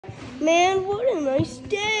Man, what a nice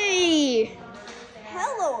day.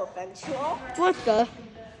 Hello, Eventual. What the?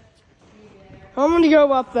 I'm gonna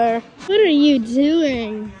go up there. What are you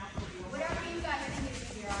doing?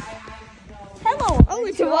 Hello, Oh,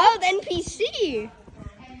 it's a wild NPC.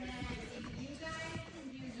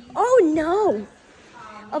 Oh no!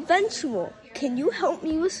 Eventual, can you help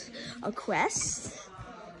me with a quest?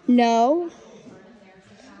 No.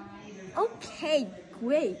 Okay,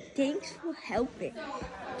 great. Thanks for helping.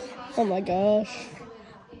 Oh my gosh.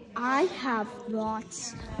 I have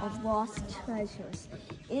lots of lost treasures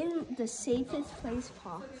in the safest place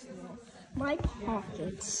possible. My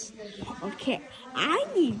pockets. Okay, I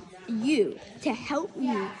need you to help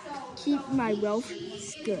me keep my wealth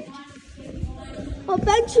good.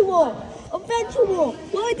 Eventual! Eventual!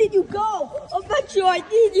 Where did you go? Eventual, I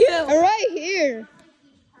need you! I'm right here.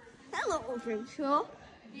 Hello, Eventual.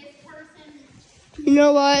 You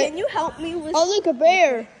know what? Can you help me with... Oh, look, a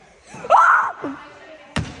bear. Ah!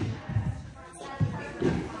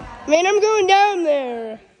 Man, I'm going down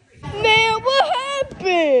there. Man, what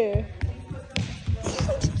happened?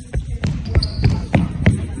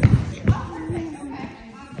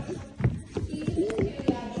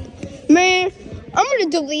 Man, I'm gonna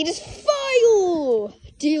delete his file.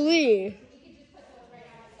 Delete.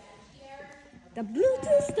 The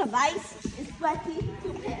Bluetooth device is ready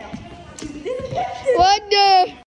to pair. What the?